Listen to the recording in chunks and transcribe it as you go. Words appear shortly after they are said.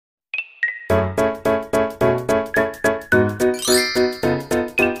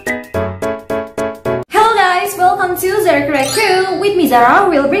Zara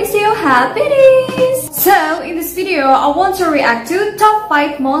will bring you happy days. So in this video, I want to react to top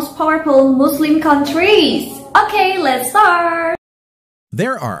 5 most powerful Muslim countries. Okay, let's start.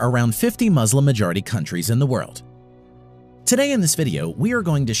 There are around 50 Muslim majority countries in the world. Today in this video, we are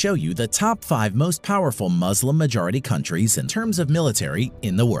going to show you the top 5 most powerful Muslim majority countries in terms of military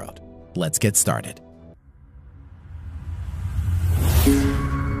in the world. Let's get started.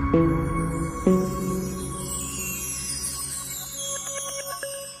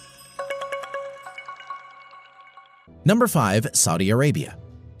 Number 5. Saudi Arabia.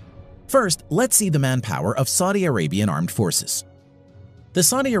 First, let's see the manpower of Saudi Arabian Armed Forces. The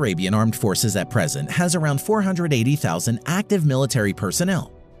Saudi Arabian Armed Forces at present has around 480,000 active military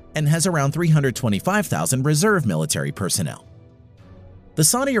personnel and has around 325,000 reserve military personnel. The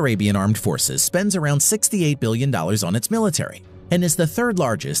Saudi Arabian Armed Forces spends around $68 billion on its military and is the third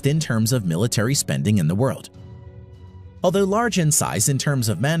largest in terms of military spending in the world. Although large in size in terms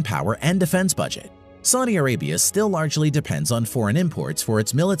of manpower and defense budget, Saudi Arabia still largely depends on foreign imports for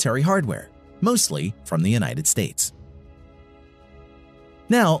its military hardware, mostly from the United States.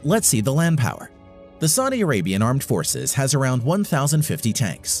 Now, let's see the land power. The Saudi Arabian Armed Forces has around 1,050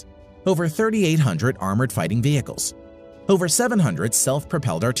 tanks, over 3,800 armored fighting vehicles, over 700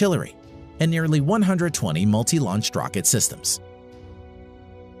 self-propelled artillery, and nearly 120 multi-launched rocket systems.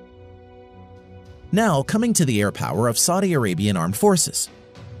 Now, coming to the air power of Saudi Arabian Armed Forces.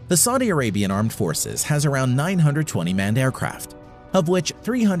 The Saudi Arabian Armed Forces has around 920 manned aircraft, of which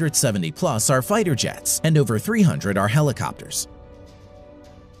 370 plus are fighter jets and over 300 are helicopters.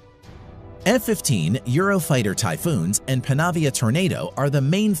 F-15 Eurofighter Typhoons and Panavia Tornado are the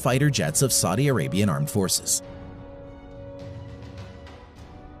main fighter jets of Saudi Arabian Armed Forces.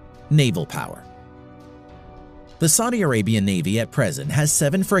 Naval power. The Saudi Arabian Navy at present has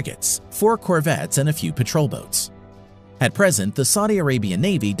 7 frigates, 4 corvettes, and a few patrol boats. At present, the Saudi Arabian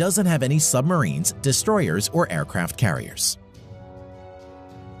Navy doesn't have any submarines, destroyers, or aircraft carriers.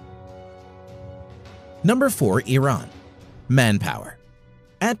 Number 4. Iran. Manpower.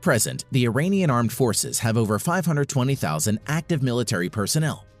 At present, the Iranian Armed Forces have over 520,000 active military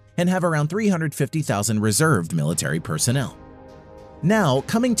personnel and have around 350,000 reserved military personnel. Now,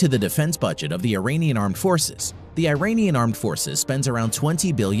 coming to the defense budget of the Iranian Armed Forces, the Iranian Armed Forces spends around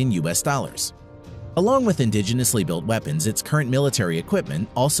 $20 billion US. Along with indigenously built weapons, its current military equipment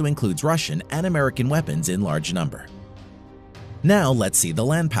also includes Russian and American weapons in large number. Now let's see the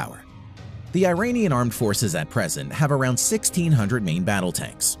land power. The Iranian Armed Forces at present have around 1,600 main battle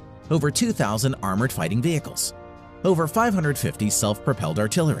tanks, over 2,000 armored fighting vehicles, over 550 self-propelled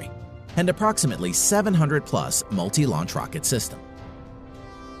artillery, and approximately 700 plus multi-launch rocket system.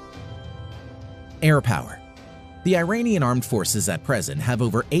 Air power. The Iranian Armed Forces at present have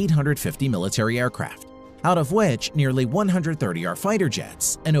over 850 military aircraft, out of which nearly 130 are fighter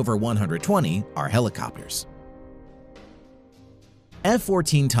jets and over 120 are helicopters.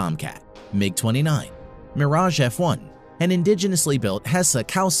 F-14 Tomcat, MiG-29, Mirage F-1, and indigenously built Hessa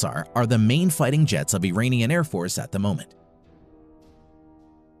Kausar are the main fighting jets of Iranian Air Force at the moment.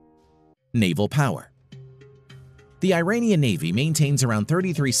 Naval power. The Iranian Navy maintains around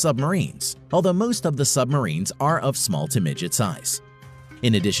 33 submarines, although most of the submarines are of small to midget size.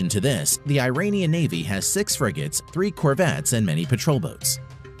 In addition to this, the Iranian Navy has 6 frigates, 3 corvettes, and many patrol boats.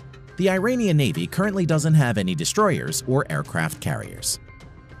 The Iranian Navy currently doesn't have any destroyers or aircraft carriers.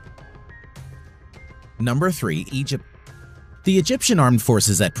 Number 3. Egypt. The Egyptian Armed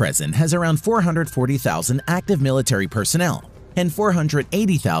Forces at present has around 440,000 active military personnel and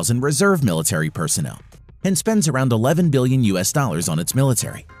 480,000 reserve military personnel, and spends around $11 billion US on its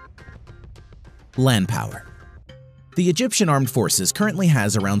military. Land power. The Egyptian Armed Forces currently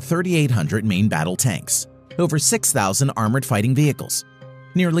has around 3,800 main battle tanks, over 6,000 armored fighting vehicles,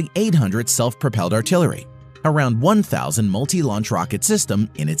 nearly 800 self-propelled artillery, around 1,000 multi-launch rocket system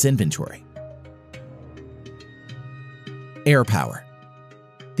in its inventory. Air power.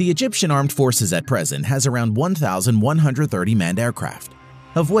 The Egyptian Armed Forces at present has around 1,130 manned aircraft,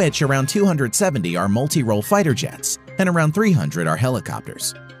 of which around 270 are multi-role fighter jets and around 300 are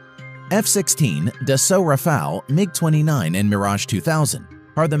helicopters. F-16, Dassault Rafale, MiG-29, and Mirage 2000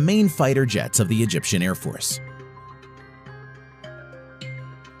 are the main fighter jets of the Egyptian Air Force.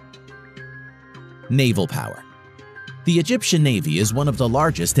 Naval power. The Egyptian Navy is one of the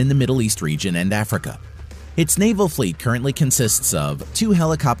largest in the Middle East region and Africa. Its naval fleet currently consists of 2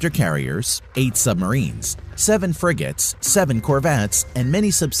 helicopter carriers, 8 submarines, 7 frigates, 7 corvettes, and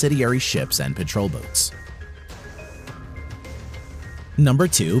many subsidiary ships and patrol boats. Number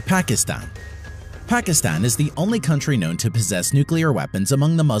 2. Pakistan. Pakistan is the only country known to possess nuclear weapons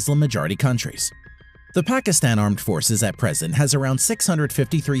among the Muslim majority countries. The Pakistan Armed Forces at present has around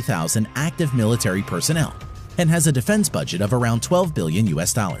 653,000 active military personnel and has a defense budget of around $12 billion.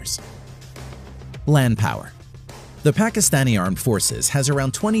 Land power. The Pakistani Armed Forces has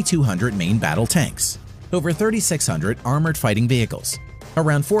around 2,200 main battle tanks, over 3,600 armored fighting vehicles,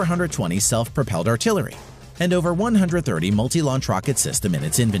 around 420 self-propelled artillery, and over 130 multi-launch rocket system in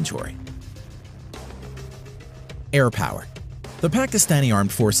its inventory. Air power. The Pakistani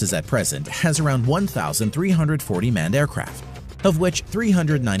Armed Forces at present has around 1,340 manned aircraft, of which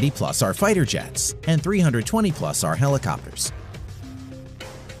 390 plus are fighter jets and 320 plus are helicopters.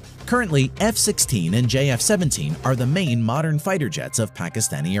 Currently, F-16 and JF-17 are the main modern fighter jets of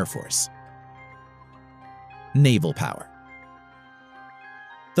Pakistani Air Force. Naval power.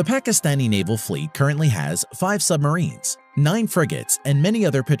 The Pakistani naval fleet currently has 5 submarines, 9 frigates, and many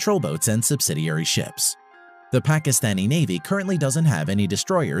other patrol boats and subsidiary ships. The Pakistani Navy currently doesn't have any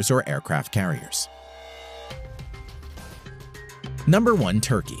destroyers or aircraft carriers. Number 1.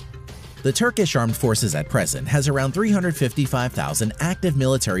 Turkey. The Turkish Armed Forces at present has around 355,000 active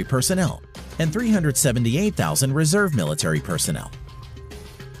military personnel and 378,000 reserve military personnel.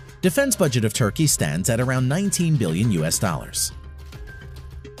 Defense budget of Turkey stands at around $19 billion.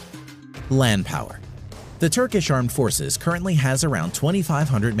 Land power. The Turkish Armed Forces currently has around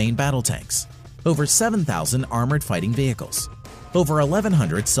 2,500 main battle tanks, over 7,000 armored fighting vehicles, over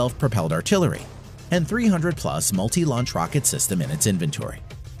 1,100 self-propelled artillery, and 300 plus multi-launch rocket system in its inventory.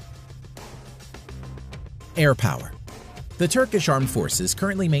 Air power. The Turkish Armed Forces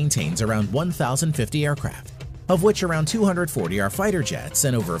currently maintains around 1,050 aircraft, of which around 240 are fighter jets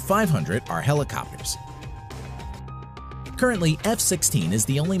and over 500 are helicopters. Currently, F-16 is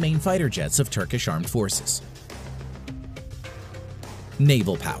the only main fighter jets of Turkish Armed Forces.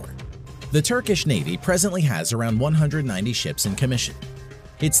 Naval power. The Turkish Navy presently has around 190 ships in commission.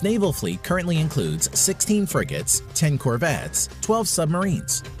 Its naval fleet currently includes 16 frigates, 10 corvettes, 12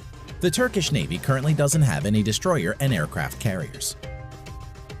 submarines. The Turkish Navy currently doesn't have any destroyer and aircraft carriers.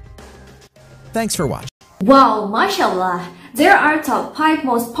 Thanks for watching. Wow, mashallah, there are top 5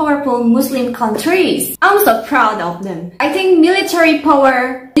 most powerful Muslim countries. I'm so proud of them. I think military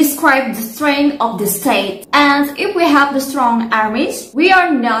power describes the strength of the state. And if we have the strong armies, we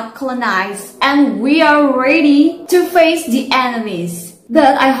are not colonized and we are ready to face the enemies.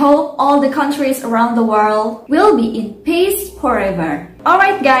 But I hope all the countries around the world will be in peace forever.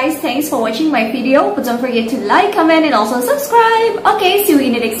 Alright guys, thanks for watching my video. But don't forget to like, comment and also subscribe. Okay, see you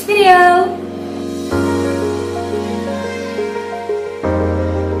in the next video.